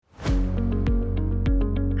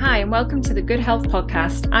and welcome to the Good Health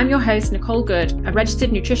Podcast. I'm your host, Nicole Good, a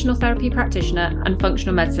registered nutritional therapy practitioner and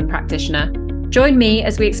functional medicine practitioner. Join me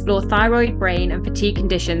as we explore thyroid, brain, and fatigue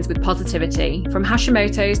conditions with positivity. From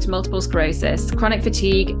Hashimoto's to multiple sclerosis, chronic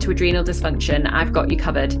fatigue to adrenal dysfunction, I've got you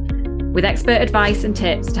covered. With expert advice and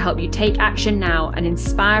tips to help you take action now and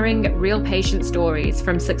inspiring real patient stories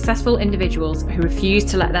from successful individuals who refuse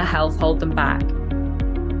to let their health hold them back.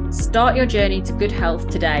 Start your journey to good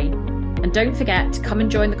health today. And don't forget to come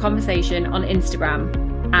and join the conversation on Instagram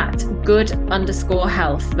at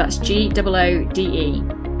good_health. That's GOODE.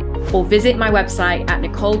 Or visit my website at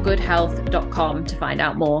nicolegoodhealth.com to find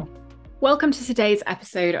out more. Welcome to today's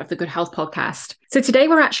episode of the Good Health Podcast. So today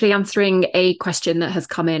we're actually answering a question that has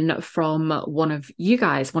come in from one of you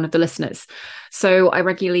guys, one of the listeners. So I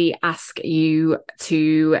regularly ask you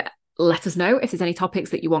to let us know if there's any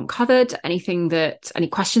topics that you want covered, any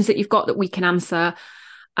questions that you've got that we can answer.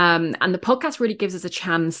 And the podcast really gives us a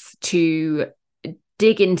chance to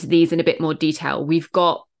dig into these in a bit more detail. We've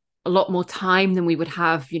got a lot more time than we would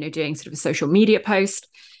have, doing sort of a social media post.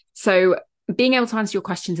 So being able to answer your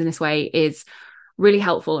questions in this way is really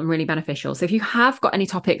helpful and really beneficial. So if you have got any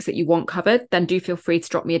topics that you want covered, then do feel free to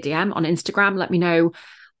drop me a DM on Instagram. Let me know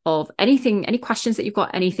of anything, any questions that you've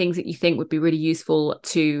got, any things that you think would be really useful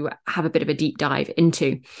to have a bit of a deep dive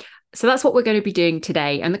into. So that's what we're going to be doing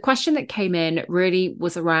today. And the question that came in really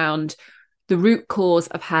was around the root cause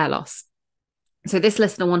of hair loss. So this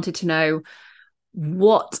listener wanted to know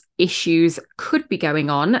what issues could be going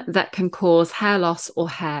on that can cause hair loss or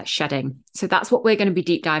hair shedding. So that's what we're going to be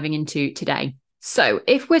deep diving into today. So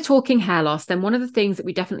if we're talking hair loss, then one of the things that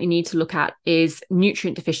we definitely need to look at is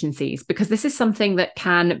nutrient deficiencies, because this is something that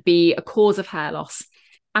can be a cause of hair loss.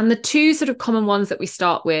 And the two sort of common ones that we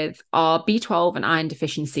start with are B12 and iron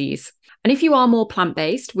deficiencies. And if you are more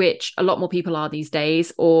plant-based, which a lot more people are these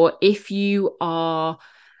days, or if you are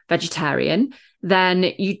vegetarian,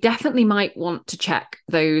 then you definitely might want to check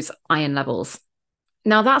those iron levels.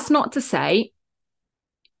 Now, that's not to say,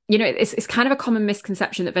 it's kind of a common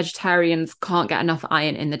misconception that vegetarians can't get enough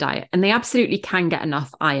iron in the diet, and they absolutely can get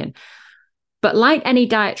enough iron. But like any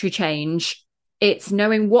dietary change, it's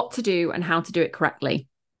knowing what to do and how to do it correctly.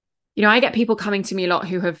 I get people coming to me a lot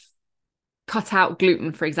who have cut out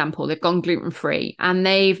gluten, for example. They've gone gluten-free and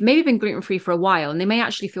they've maybe been gluten-free for a while, and they may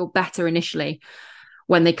actually feel better initially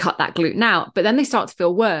when they cut that gluten out, but then they start to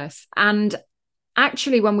feel worse. And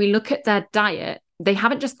actually, when we look at their diet, they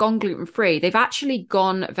haven't just gone gluten-free. They've actually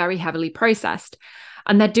gone very heavily processed,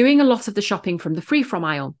 and they're doing a lot of the shopping from the free-from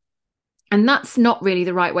aisle. And that's not really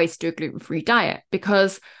the right way to do a gluten-free diet,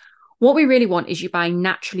 because what we really want is you buying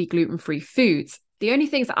naturally gluten-free foods. The only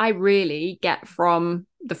things that I really get from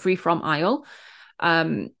the free-from aisle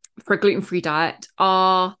for a gluten-free diet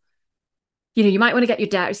are, you might want to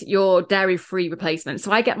get your dairy-free replacement.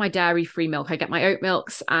 So I get my dairy-free milk. I get my oat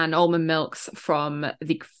milks and almond milks from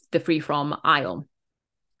the free-from aisle.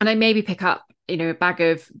 And I maybe pick up, a bag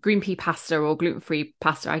of green pea pasta or gluten-free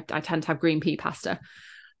pasta. I tend to have green pea pasta.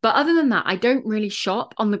 But other than that, I don't really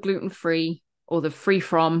shop on the gluten-free or the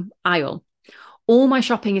free-from aisle. All my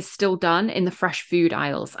shopping is still done in the fresh food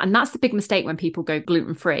aisles. And that's the big mistake when people go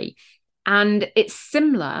gluten-free. And it's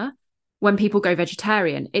similar when people go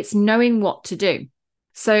vegetarian. It's knowing what to do.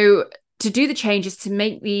 So to do the changes, to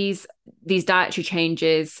make these dietary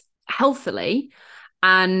changes healthily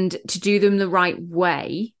and to do them the right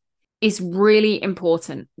way is really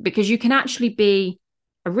important, because you can actually be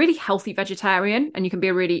a really healthy vegetarian and you can be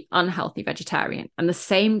a really unhealthy vegetarian. And the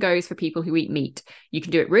same goes for people who eat meat. You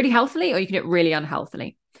can do it really healthily or you can do it really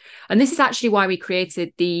unhealthily. And this is actually why we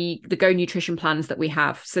created the Go Nutrition plans that we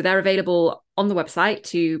have. So they're available on the website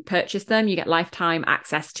to purchase them. You get lifetime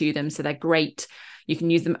access to them. So they're great. You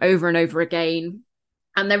can use them over and over again.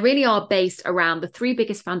 And they really are based around the three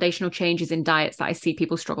biggest foundational changes in diets that I see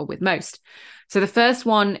people struggle with most. So the first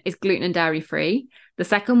one is gluten and dairy free. The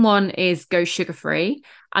second one is go sugar free.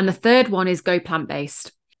 And the third one is go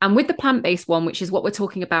plant-based. And with the plant-based one, which is what we're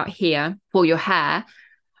talking about here for your hair,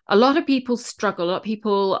 a lot of people struggle. A lot of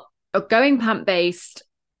people are going plant-based,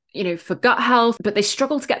 for gut health, but they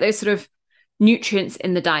struggle to get those sort of nutrients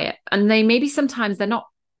in the diet. And they maybe sometimes they're not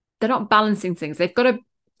balancing things.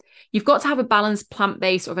 You've got to have a balanced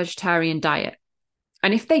plant-based or vegetarian diet.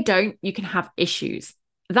 And if they don't, you can have issues.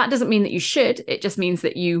 That doesn't mean that you should. It just means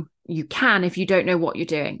that you can if you don't know what you're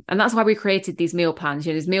doing. And that's why we created these meal plans.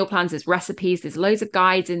 There's meal plans, there's recipes, there's loads of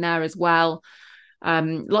guides in there as well.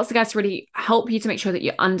 Lots of guides to really help you to make sure that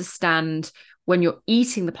you understand when you're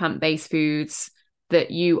eating the plant-based foods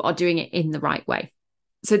that you are doing it in the right way.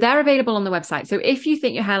 So they're available on the website. So if you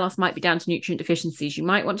think your hair loss might be down to nutrient deficiencies, you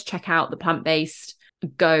might want to check out the plant-based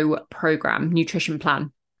Go program nutrition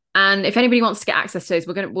plan. And if anybody wants to get access to those,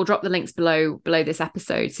 we'll drop the links below this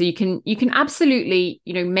episode. So you can absolutely,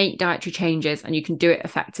 make dietary changes and you can do it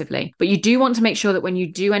effectively. But you do want to make sure that when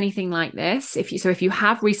you do anything like this, if you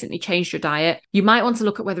have recently changed your diet, you might want to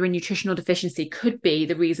look at whether a nutritional deficiency could be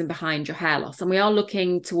the reason behind your hair loss. And we are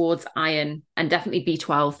looking towards iron and definitely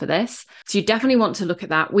B12 for this. So you definitely want to look at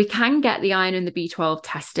that. We can get the iron and the B12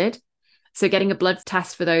 tested. So getting a blood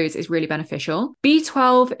test for those is really beneficial.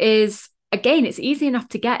 B12 is, again, it's easy enough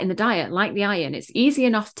to get in the diet, like the iron. It's easy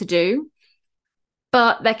enough to do,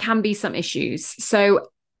 but there can be some issues. So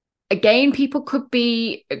again, people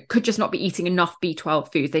could just not be eating enough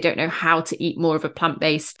B12 foods. They don't know how to eat more of a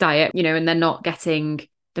plant-based diet, and they're not getting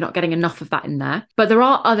enough of that in there. But there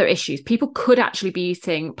are other issues. People could actually be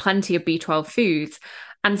eating plenty of B12 foods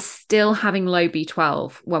and still having low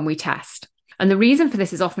B12 when we test. And the reason for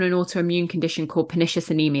this is often an autoimmune condition called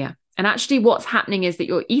pernicious anemia. And actually what's happening is that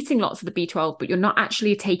you're eating lots of the B12, but you're not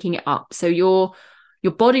actually taking it up. So your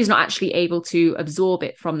body's not actually able to absorb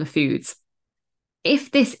it from the foods.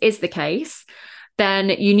 If this is the case, then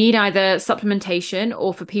you need either supplementation,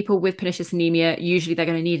 or for people with pernicious anemia, usually they're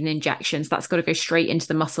going to need an injection. So that's got to go straight into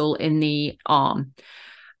the muscle in the arm.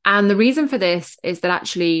 And the reason for this is that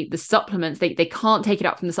actually the supplements, they can't take it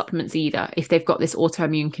up from the supplements either if they've got this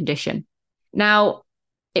autoimmune condition. Now,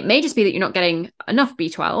 it may just be that you're not getting enough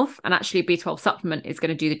B12, and actually a B12 supplement is going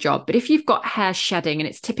to do the job. But if you've got hair shedding, and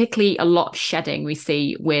it's typically a lot of shedding we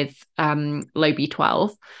see with low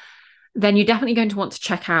B12, then you're definitely going to want to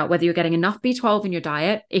check out whether you're getting enough B12 in your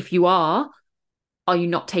diet. If you are you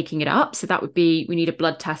not taking it up? So that would be, we need a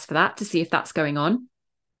blood test for that to see if that's going on.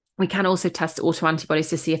 We can also test autoantibodies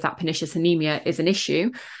to see if that pernicious anemia is an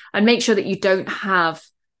issue, and make sure that you don't have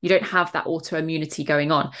that autoimmunity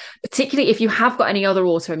going on. Particularly if you have got any other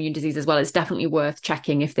autoimmune disease as well, it's definitely worth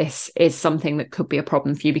checking if this is something that could be a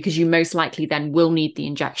problem for you, because you most likely then will need the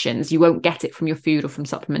injections. You won't get it from your food or from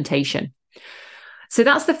supplementation. So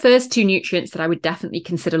that's the first two nutrients that I would definitely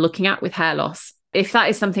consider looking at with hair loss. If that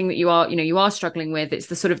is something that you are struggling with, it's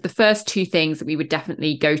the first two things that we would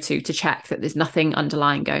definitely go to check that there's nothing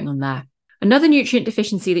underlying going on there. Another nutrient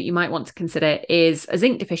deficiency that you might want to consider is a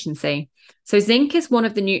zinc deficiency. So zinc is one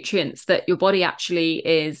of the nutrients that your body actually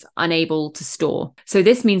is unable to store. So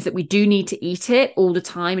this means that we do need to eat it all the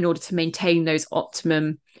time in order to maintain those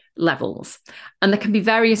optimum levels. And there can be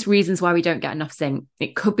various reasons why we don't get enough zinc.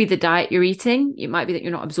 It could be the diet you're eating. It might be that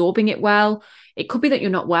you're not absorbing it well. It could be that you're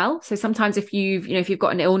not well. So sometimes if you've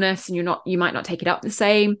got an illness and you might not take it up the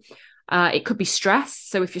same. It could be stress.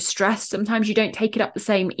 So if you're stressed, sometimes you don't take it up the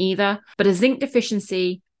same either. But a zinc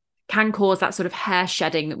deficiency can cause that sort of hair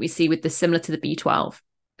shedding that we see with similar to the B12.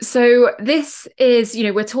 So this is,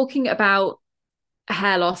 we're talking about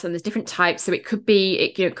hair loss, and there's different types. So it could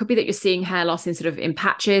be that you're seeing hair loss in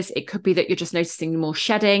patches. It could be that you're just noticing more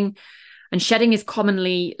shedding, and shedding is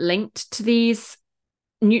commonly linked to these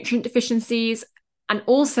nutrient deficiencies. And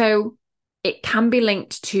also it can be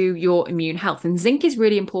linked to your immune health, and zinc is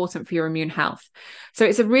really important for your immune health. So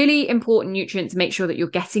it's a really important nutrient to make sure that you're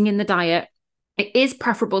getting in the diet. It is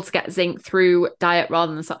preferable to get zinc through diet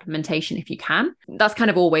rather than supplementation if you can. That's kind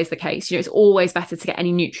of always the case. It's always better to get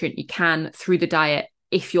any nutrient you can through the diet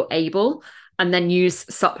if you're able, and then use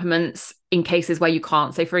supplements in cases where you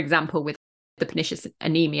can't. So for example, with the pernicious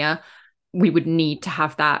anemia, we would need to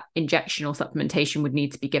have that injection, or supplementation would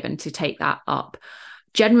need to be given to take that up.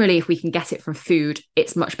 Generally, if we can get it from food,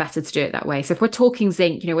 it's much better to do it that way. So if we're talking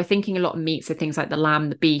zinc, we're thinking a lot of meat. So things like the lamb,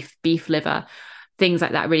 the beef liver, things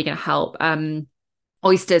like that are really going to help.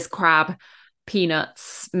 Oysters, crab,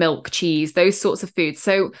 peanuts, milk, cheese, those sorts of foods.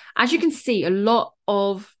 So as you can see, a lot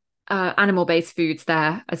of animal-based foods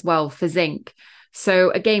there as well for zinc.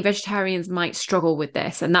 So again, vegetarians might struggle with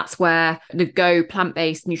this, and that's where the Go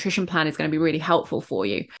plant-based nutrition plan is going to be really helpful for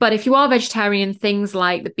you. But if you are vegetarian, things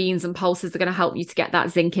like the beans and pulses are going to help you to get that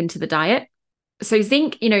zinc into the diet. So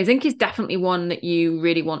zinc is definitely one that you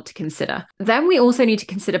really want to consider. Then we also need to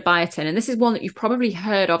consider biotin. And this is one that you've probably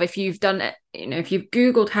heard of if you've done it, if you've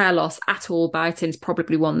Googled hair loss at all, biotin's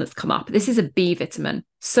probably one that's come up. This is a B vitamin.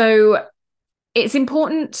 So it's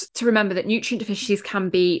important to remember that nutrient deficiencies can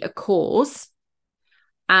be a cause,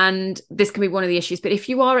 and this can be one of the issues. But if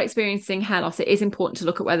you are experiencing hair loss, it is important to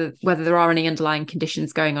look at whether there are any underlying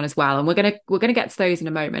conditions going on as well. And we're gonna get to those in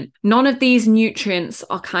a moment. None of these nutrients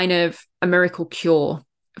are kind of a miracle cure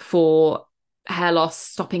for hair loss,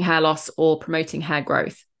 stopping hair loss, or promoting hair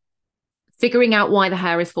growth. Figuring out why the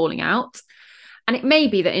hair is falling out. And it may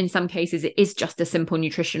be that in some cases it is just a simple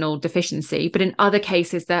nutritional deficiency, but in other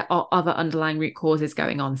cases there are other underlying root causes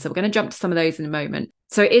going on. So we're going to jump to some of those in a moment.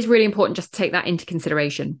 So it is really important just to take that into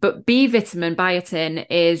consideration. But B vitamin, biotin,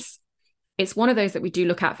 is it's one of those that we do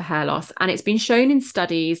look at for hair loss. And it's been shown in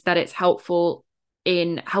studies that it's helpful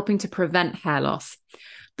in helping to prevent hair loss.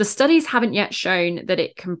 The studies haven't yet shown that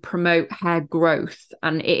it can promote hair growth,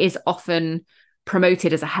 and it is often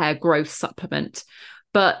promoted as a hair growth supplement.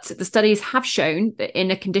 But the studies have shown that in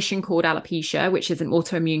a condition called alopecia, which is an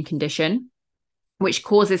autoimmune condition, which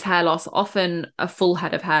causes hair loss, often a full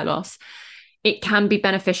head of hair loss, it can be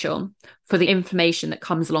beneficial for the inflammation that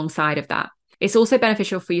comes alongside of that. It's also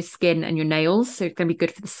beneficial for your skin and your nails, so it's going to be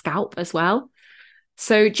good for the scalp as well.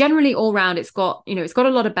 So generally all round, it's got a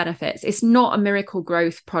lot of benefits. It's not a miracle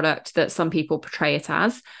growth product that some people portray it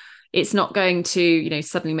as. It's not going to,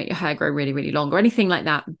 suddenly make your hair grow really, really long or anything like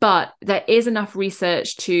that. But there is enough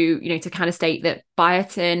research to kind of state that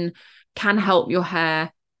biotin can help your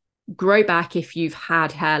hair grow back if you've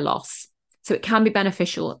had hair loss. So it can be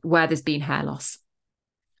beneficial where there's been hair loss.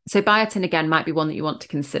 So biotin, again, might be one that you want to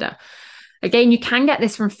consider. Again, you can get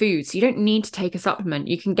this from food, so you don't need to take a supplement.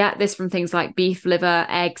 You can get this from things like beef liver,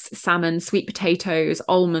 eggs, salmon, sweet potatoes,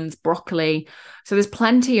 almonds, broccoli. So there's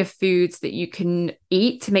plenty of foods that you can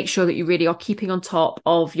eat to make sure that you really are keeping on top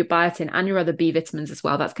of your biotin and your other B vitamins as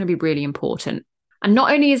well. That's going to be really important. And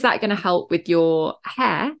not only is that going to help with your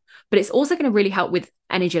hair, but it's also going to really help with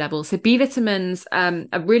energy levels. So B vitamins are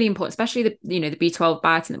really important, especially the B12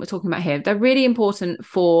 biotin that we're talking about here. They're really important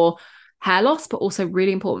for hair loss, but also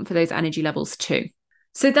really important for those energy levels too.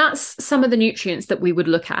 So that's some of the nutrients that we would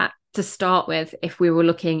look at to start with if we were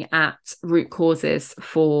looking at root causes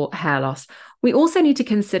for hair loss. We also need to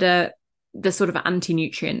consider the sort of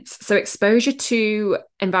anti-nutrients. So exposure to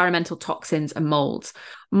environmental toxins and molds.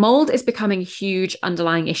 Mold is becoming a huge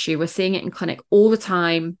underlying issue. We're seeing it in clinic all the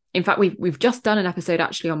time. In fact, we've just done an episode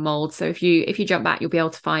actually on mold. So if you jump back, you'll be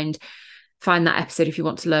able to find that episode if you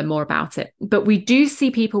want to learn more about it. But we do see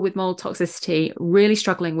people with mold toxicity really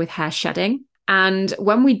struggling with hair shedding. And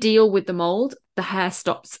when we deal with the mold, the hair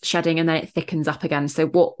stops shedding and then it thickens up again. So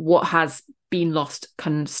what has been lost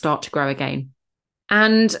can start to grow again.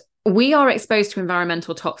 And we are exposed to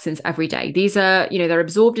environmental toxins every day. These are, they're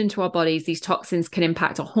absorbed into our bodies. These toxins can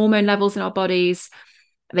impact our hormone levels in our bodies.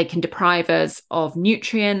 They can deprive us of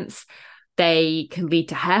nutrients. They can lead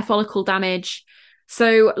to hair follicle damage.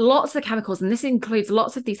 So lots of chemicals, and this includes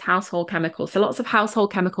lots of these household chemicals. So lots of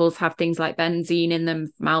household chemicals have things like benzene in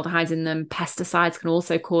them, formaldehydes in them. Pesticides can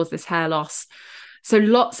also cause this hair loss. So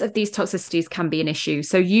lots of these toxicities can be an issue.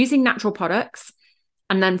 So using natural products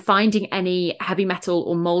and then finding any heavy metal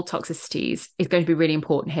or mold toxicities is going to be really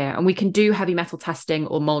important here. And we can do heavy metal testing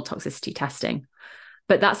or mold toxicity testing.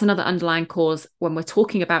 But that's another underlying cause. When we're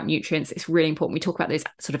talking about nutrients, it's really important we talk about those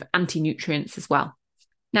sort of anti-nutrients as well.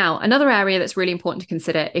 Now, another area that's really important to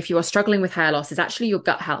consider if you are struggling with hair loss is actually your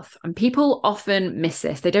gut health. And people often miss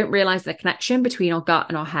this. They don't realize the connection between our gut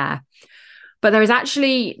and our hair. But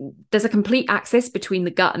there's a complete axis between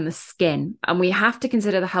the gut and the skin. And we have to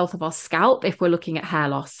consider the health of our scalp if we're looking at hair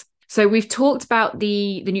loss. So we've talked about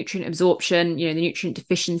the nutrient absorption, the nutrient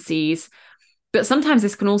deficiencies, but sometimes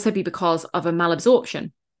this can also be because of a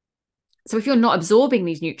malabsorption. So if you're not absorbing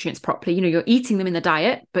these nutrients properly, you're eating them in the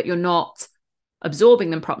diet, but you're not absorbing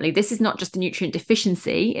them properly. This is not just a nutrient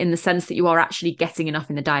deficiency in the sense that you are actually getting enough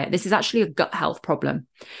in the diet. This is actually a gut health problem.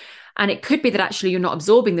 And it could be that actually you're not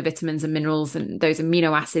absorbing the vitamins and minerals and those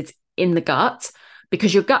amino acids in the gut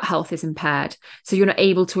because your gut health is impaired. So you're not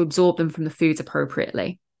able to absorb them from the foods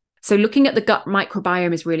appropriately. So looking at the gut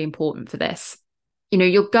microbiome is really important for this.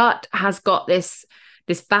 Your gut has got this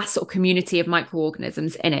vast sort of community of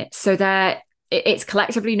microorganisms in it. So it's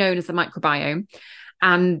collectively known as the microbiome.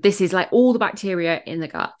 And this is like all the bacteria in the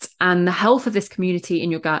gut. And the health of this community in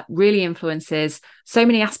your gut really influences so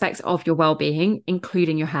many aspects of your well-being,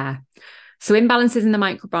 including your hair. So imbalances in the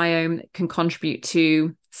microbiome can contribute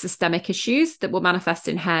to systemic issues that will manifest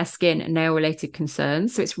in hair, skin, and nail-related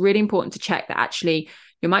concerns. So it's really important to check that actually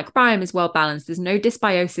your microbiome is well balanced. There's no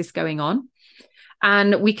dysbiosis going on.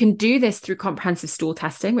 And we can do this through comprehensive stool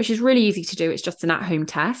testing, which is really easy to do. It's just an at-home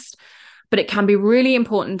test. But it can be really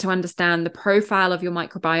important to understand the profile of your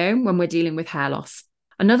microbiome when we're dealing with hair loss.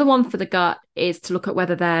 Another one for the gut is to look at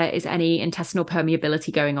whether there is any intestinal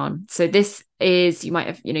permeability going on. So this is, you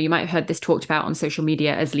might have heard this talked about on social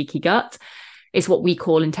media as leaky gut. It's what we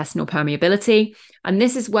call intestinal permeability. And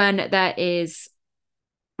this is when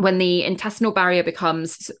the intestinal barrier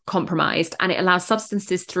becomes compromised and it allows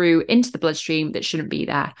substances through into the bloodstream that shouldn't be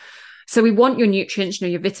there. So we want your nutrients,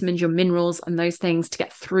 your vitamins, your minerals, and those things to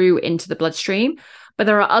get through into the bloodstream. But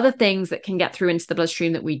there are other things that can get through into the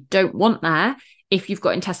bloodstream that we don't want there if you've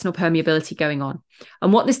got intestinal permeability going on.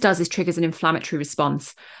 And what this does is triggers an inflammatory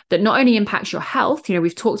response that not only impacts your health,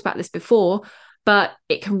 we've talked about this before, but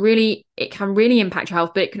it can really impact your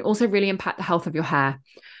health, but it can also really impact the health of your hair.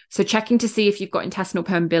 So checking to see if you've got intestinal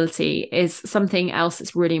permeability is something else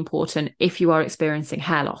that's really important if you are experiencing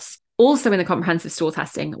hair loss. Also in the comprehensive stool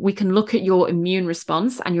testing, we can look at your immune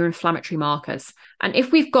response and your inflammatory markers. And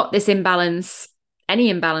if we've got this imbalance, any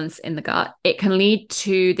imbalance in the gut, it can lead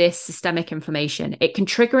to this systemic inflammation. It can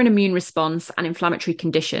trigger an immune response and inflammatory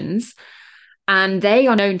conditions, and they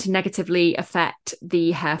are known to negatively affect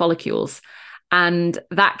the hair follicles, and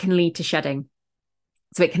that can lead to shedding.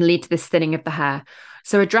 So it can lead to this thinning of the hair.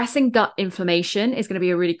 So addressing gut inflammation is going to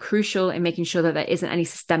be really crucial in making sure that there isn't any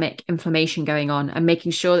systemic inflammation going on, and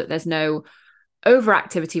making sure that there's no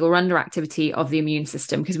overactivity or underactivity of the immune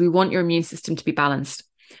system, because we want your immune system to be balanced.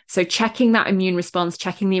 So checking that immune response,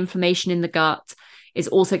 checking the inflammation in the gut is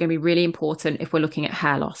also going to be really important if we're looking at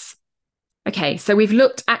hair loss. Okay, so we've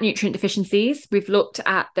looked at nutrient deficiencies, we've looked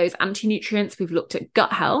at those anti-nutrients, we've looked at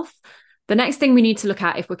gut health. The next thing we need to look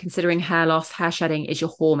at if we're considering hair loss, hair shedding, is your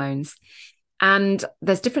hormones. And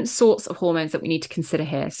there's different sorts of hormones that we need to consider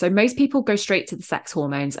here. So most people go straight to the sex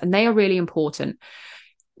hormones, and they are really important.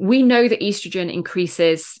 We know that estrogen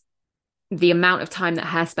increases the amount of time that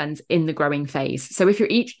hair spends in the growing phase. So if your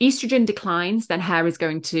estrogen declines, then hair is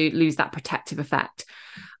going to lose that protective effect.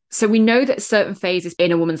 So we know that certain phases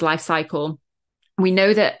in a woman's life cycle, we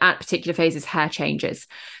know that at particular phases, hair changes.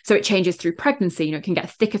 So it changes through pregnancy. It can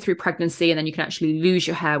get thicker through pregnancy, and then you can actually lose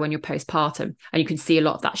your hair when you're postpartum, and you can see a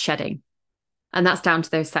lot of that shedding. And that's down to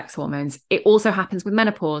those sex hormones. It also happens with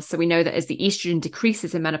menopause. So we know that as the estrogen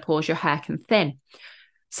decreases in menopause, your hair can thin.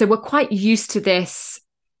 So we're quite used to this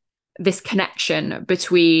connection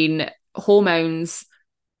between hormones,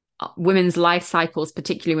 women's life cycles,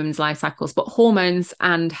 particularly women's life cycles, but hormones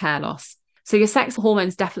and hair loss. So your sex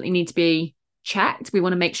hormones definitely need to be checked. We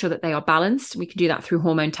want to make sure that they are balanced. We can do that through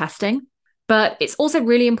hormone testing. But it's also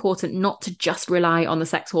really important not to just rely on the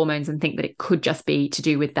sex hormones and think that it could just be to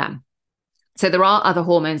do with them. So there are other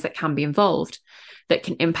hormones that can be involved that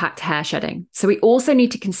can impact hair shedding. So we also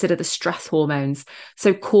need to consider the stress hormones,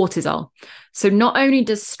 so cortisol. So not only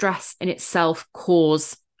does stress in itself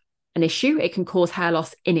cause an issue, it can cause hair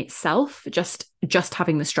loss in itself, just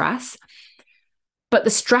having the stress, but the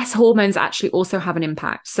stress hormones actually also have an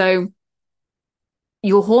impact. So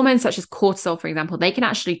your hormones such as cortisol, for example, they can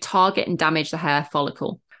actually target and damage the hair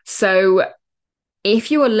follicle. So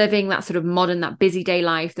if you are living that sort of modern, that busy day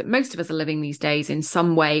life that most of us are living these days in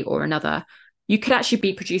some way or another, you could actually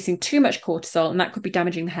be producing too much cortisol, and that could be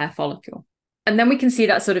damaging the hair follicle. And then we can see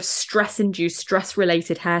that sort of stress-induced,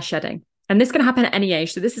 stress-related hair shedding. And this can happen at any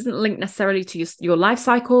age. So this isn't linked necessarily to your life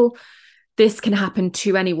cycle. This can happen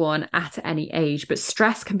to anyone at any age, but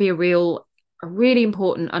stress can be a really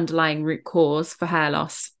important underlying root cause for hair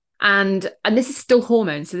loss. And this is still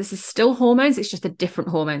hormones. So this is still hormones. It's just a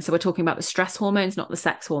different hormone. So we're talking about the stress hormones, not the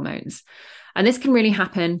sex hormones. And this can really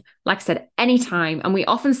happen, like I said, anytime. And we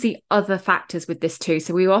often see other factors with this too.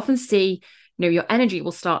 So we often see, your energy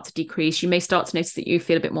will start to decrease. You may start to notice that you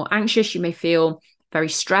feel a bit more anxious. You may feel very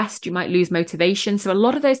stressed. You might lose motivation. So a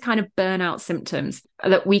lot of those kind of burnout symptoms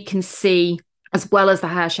that we can see, as well as the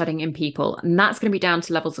hair shedding in people. And that's going to be down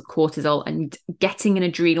to levels of cortisol, and getting an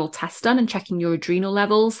adrenal test done and checking your adrenal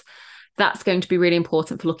levels. That's going to be really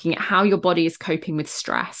important for looking at how your body is coping with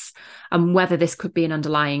stress and whether this could be an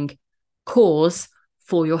underlying cause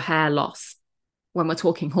for your hair loss. When we're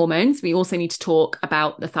talking hormones, we also need to talk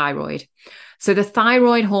about the thyroid. So the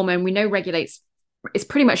thyroid hormone, we know regulates, it's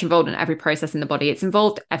pretty much involved in every process in the body. It's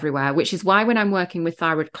involved everywhere, which is why when I'm working with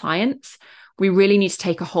thyroid clients, we really need to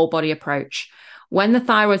take a whole body approach. When the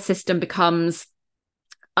thyroid system becomes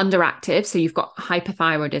underactive, so you've got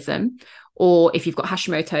hyperthyroidism, or if you've got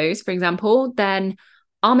Hashimoto's, for example, then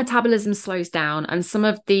our metabolism slows down and some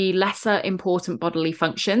of the lesser important bodily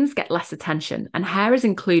functions get less attention. And hair is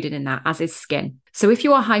included in that, as is skin. So if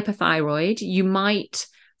you are hyperthyroid, you might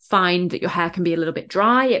find that your hair can be a little bit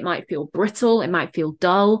dry. It might feel brittle. It might feel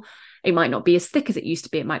dull. It might not be as thick as it used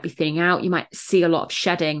to be. It might be thinning out. You might see a lot of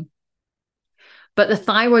shedding. But the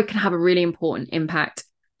thyroid can have a really important impact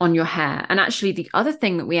on your hair. And actually, the other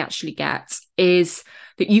thing that we actually get is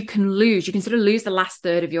that you can sort of lose the last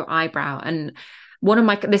third of your eyebrow. And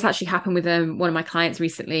this actually happened with one of my clients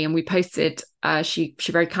recently, and we posted, she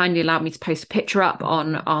very kindly allowed me to post a picture up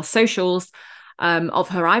on our socials of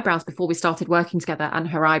her eyebrows before we started working together, and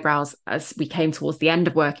her eyebrows as we came towards the end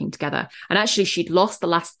of working together. And actually she'd lost the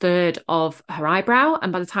last third of her eyebrow.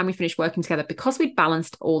 And by the time we finished working together, because we'd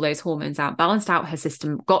balanced all those hormones out, balanced out her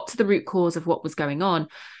system, got to the root cause of what was going on,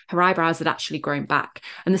 her eyebrows had actually grown back.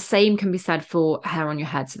 And the same can be said for hair on your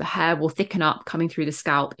head. So the hair will thicken up coming through the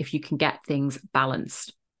scalp if you can get things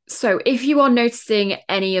balanced. So if you are noticing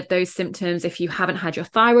any of those symptoms, if you haven't had your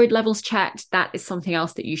thyroid levels checked, that is something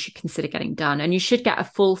else that you should consider getting done. And you should get a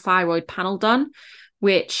full thyroid panel done,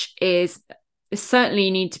 which is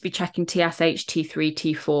certainly need to be checking TSH, T3,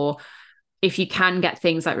 T4. If you can get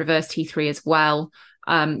things like reverse T3 as well,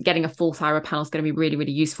 getting a full thyroid panel is going to be really,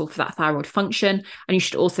 really useful for that thyroid function. And you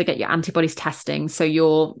should also get your antibodies testing. So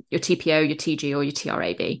your TPO, your TG, or your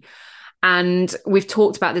TRAB. And we've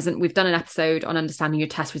talked about this, and we've done an episode on understanding your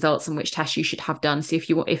test results and which tests you should have done. So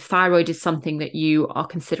if thyroid is something that you are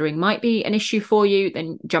considering might be an issue for you,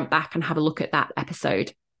 then jump back and have a look at that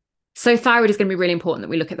episode. So thyroid is going to be really important that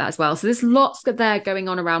we look at that as well. So there's lots there going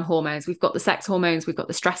on around hormones. We've got the sex hormones, we've got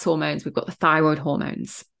the stress hormones, we've got the thyroid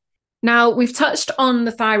hormones. Now, we've touched on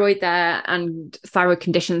the thyroid there and thyroid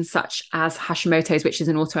conditions such as Hashimoto's, which is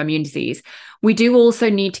an autoimmune disease. We do also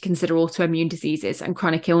need to consider autoimmune diseases and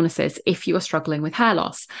chronic illnesses if you are struggling with hair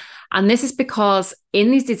loss. And this is because in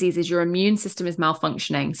these diseases, your immune system is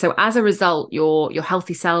malfunctioning. So as a result, your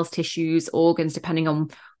healthy cells, tissues, organs, depending on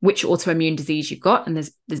which autoimmune disease you've got, and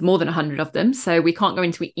there's more than 100 of them, so we can't go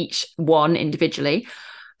into each one individually.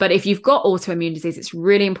 But if you've got autoimmune disease, it's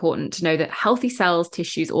really important to know that healthy cells,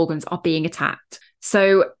 tissues, organs are being attacked.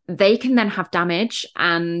 So they can then have damage,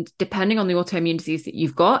 and depending on the autoimmune disease that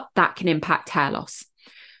you've got, that can impact hair loss.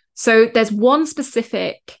 So there's one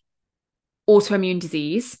specific autoimmune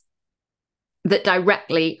disease that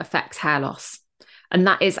directly affects hair loss, and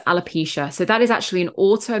that is alopecia. So that is actually an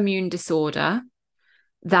autoimmune disorder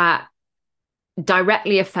that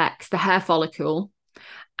directly affects the hair follicle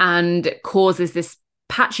and causes this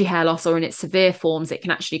patchy hair loss, or in its severe forms, it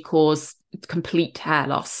can actually cause complete hair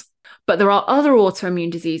loss. But there are other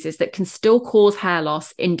autoimmune diseases that can still cause hair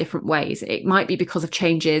loss in different ways. It might be because of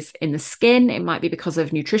changes in the skin. It might be because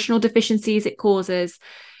of nutritional deficiencies it causes.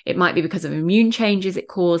 It might be because of immune changes it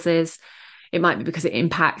causes. It might be because it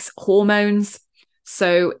impacts hormones.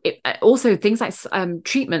 So also things like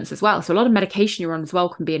treatments as well. So a lot of medication you're on as well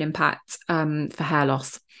can be an impact for hair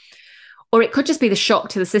loss. Or it could just be the shock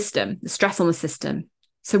to the system, the stress on the system.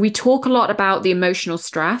 So we talk a lot about the emotional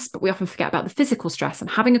stress, but we often forget about the physical stress. And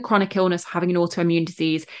having a chronic illness, having an autoimmune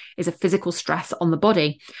disease is a physical stress on the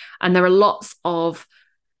body. And there are lots of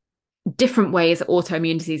different ways that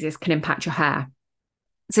autoimmune diseases can impact your hair.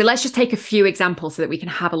 So let's just take a few examples so that we can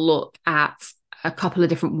have a look at a couple of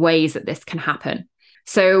different ways that this can happen.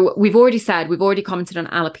 So we've already commented on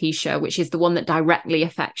alopecia, which is the one that directly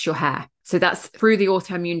affects your hair. So that's through the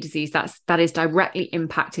autoimmune disease, that is directly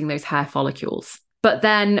impacting those hair follicles. But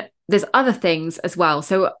then there's other things as well.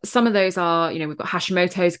 So some of those are, we've got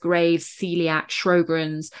Hashimoto's, Graves', celiac,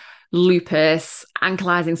 Sjogren's, lupus,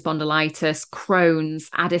 ankylosing spondylitis, Crohn's,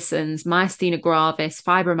 Addison's, myasthenia gravis,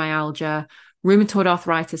 fibromyalgia, rheumatoid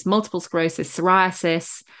arthritis, multiple sclerosis,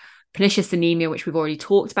 psoriasis, pernicious anemia, which we've already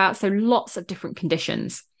talked about. So lots of different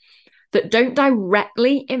conditions that don't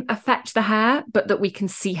directly affect the hair, but that we can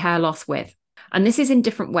see hair loss with. And this is in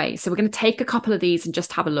different ways. So we're going to take a couple of these and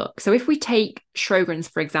just have a look. So if we take Sjogren's,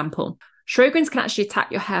 for example, Sjogren's can actually attack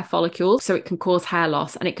your hair follicles. So it can cause hair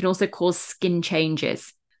loss, and it can also cause skin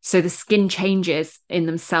changes. So the skin changes in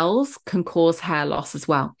themselves can cause hair loss as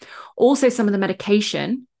well. Also, some of the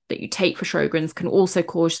medication that you take for Sjogren's can also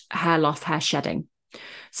cause hair loss, hair shedding.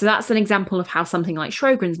 So that's an example of how something like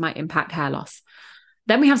Sjogren's might impact hair loss.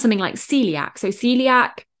 Then we have something like celiac. So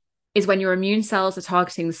celiac is when your immune cells are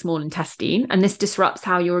targeting the small intestine, and this disrupts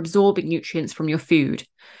how you're absorbing nutrients from your food.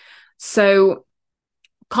 So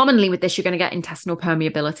commonly with this, you're going to get intestinal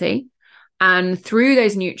permeability. And through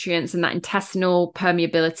those nutrients and that intestinal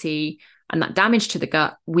permeability and that damage to the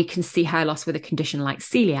gut, we can see hair loss with a condition like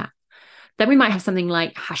celiac. Then we might have something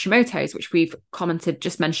like Hashimoto's, which we've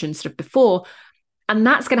just mentioned sort of before. And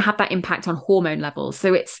that's going to have that impact on hormone levels.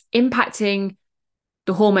 So it's impacting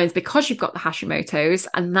the hormones because you've got the Hashimoto's,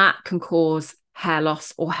 and that can cause hair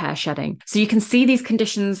loss or hair shedding. So you can see these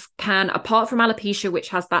conditions can, apart from alopecia, which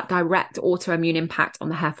has that direct autoimmune impact on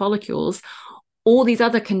the hair follicles, all these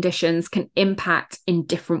other conditions can impact in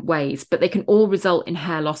different ways, but they can all result in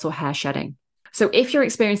hair loss or hair shedding. So if you're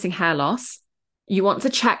experiencing hair loss, you want to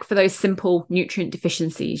check for those simple nutrient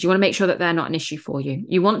deficiencies. You want to make sure that they're not an issue for you.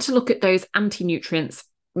 You want to look at those anti-nutrients,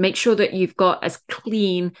 make sure that you've got as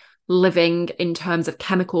clean living in terms of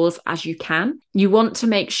chemicals as you can. You want to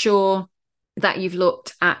make sure that you've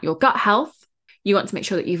looked at your gut health. You want to make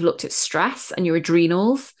sure that you've looked at stress and your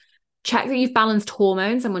adrenals. Check that you've balanced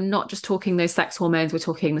hormones. And we're not just talking those sex hormones. We're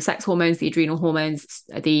talking the sex hormones, the adrenal hormones,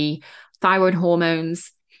 the thyroid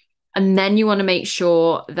hormones. And then you want to make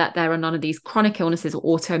sure that there are none of these chronic illnesses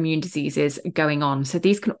or autoimmune diseases going on. So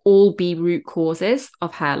these can all be root causes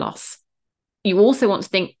of hair loss. you also want to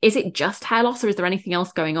think, is it just hair loss or is there anything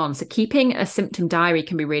else going on? So keeping a symptom diary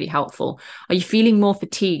can be really helpful. Are you feeling more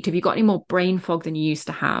fatigued? Have you got any more brain fog than you used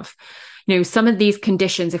to have? Some of these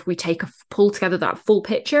conditions, if we pull together that full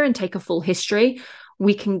picture and take a full history,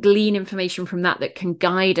 we can glean information from that can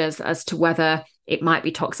guide us as to whether it might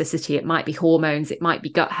be toxicity, it might be hormones, it might be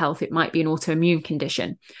gut health, it might be an autoimmune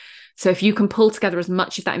condition. So if you can pull together as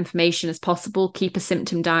much of that information as possible, keep a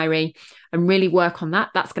symptom diary and really work on that,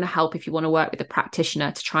 that's going to help if you want to work with a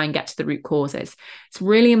practitioner to try and get to the root causes. It's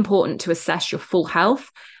really important to assess your full health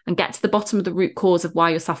and get to the bottom of the root cause of why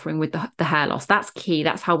you're suffering with the hair loss. That's key.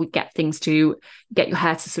 That's how we get things to get your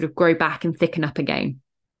hair to sort of grow back and thicken up again.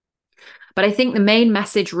 But I think the main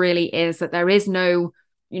message really is that there is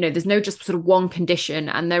there's no just sort of one condition,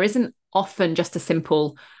 and there isn't often just a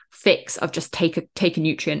simple fix of just take a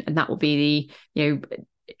nutrient and that will be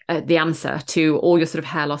the answer to all your sort of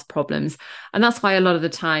hair loss problems. And that's why a lot of the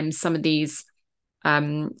time some of these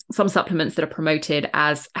some supplements that are promoted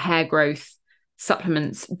as hair growth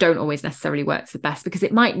supplements don't always necessarily work the best, because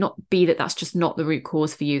it might not be that's just not the root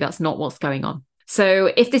cause for you. That's not what's going on.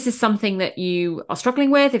 So if this is something that you are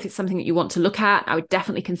struggling with, if it's something that you want to look at, I would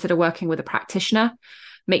definitely consider working with a practitioner.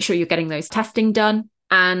 Make sure you're getting those testing done.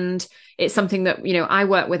 And it's something that, I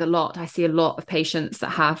work with a lot. I see a lot of patients that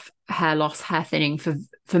have hair loss, hair thinning for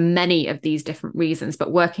many of these different reasons,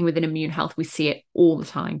 but working within immune health, we see it all the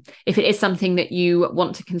time. If it is something that you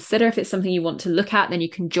want to consider, if it's something you want to look at, then you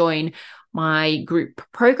can join my group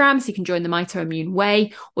programs. You can join the MitoImmune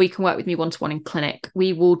Way, or you can work with me one-to-one in clinic.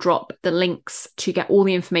 We will drop the links to get all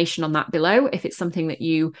the information on that below if it's something that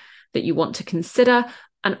you want to consider.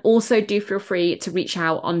 And also do feel free to reach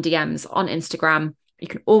out on DMs on Instagram. You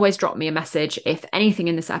can always drop me a message. If anything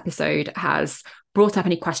in this episode has brought up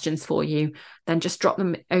any questions for you, then just drop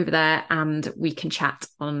them over there and we can chat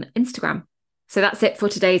on Instagram. So that's it for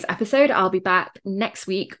today's episode. I'll be back next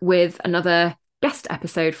week with another guest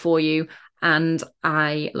episode for you, and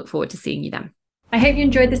I look forward to seeing you then. I hope you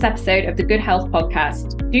enjoyed this episode of the Good Health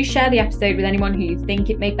Podcast. Do share the episode with anyone who you think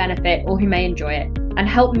it may benefit or who may enjoy it, and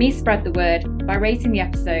help me spread the word by rating the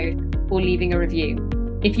episode or leaving a review.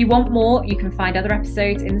 If you want more, you can find other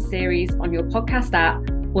episodes in the series on your podcast app,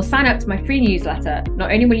 or sign up to my free newsletter.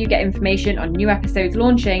 Not only will you get information on new episodes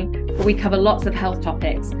launching, but we cover lots of health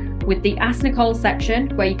topics with the Ask Nicole section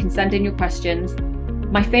where you can send in your questions,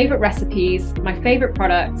 my favourite recipes, my favourite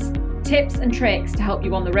products, tips and tricks to help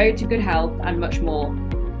you on the road to good health, and much more.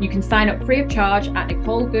 You can sign up free of charge at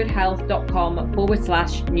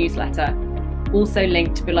nicolegoodhealth.com/newsletter, also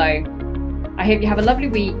linked below. I hope you have a lovely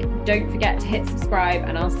week. Don't forget to hit subscribe,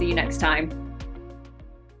 and I'll see you next time.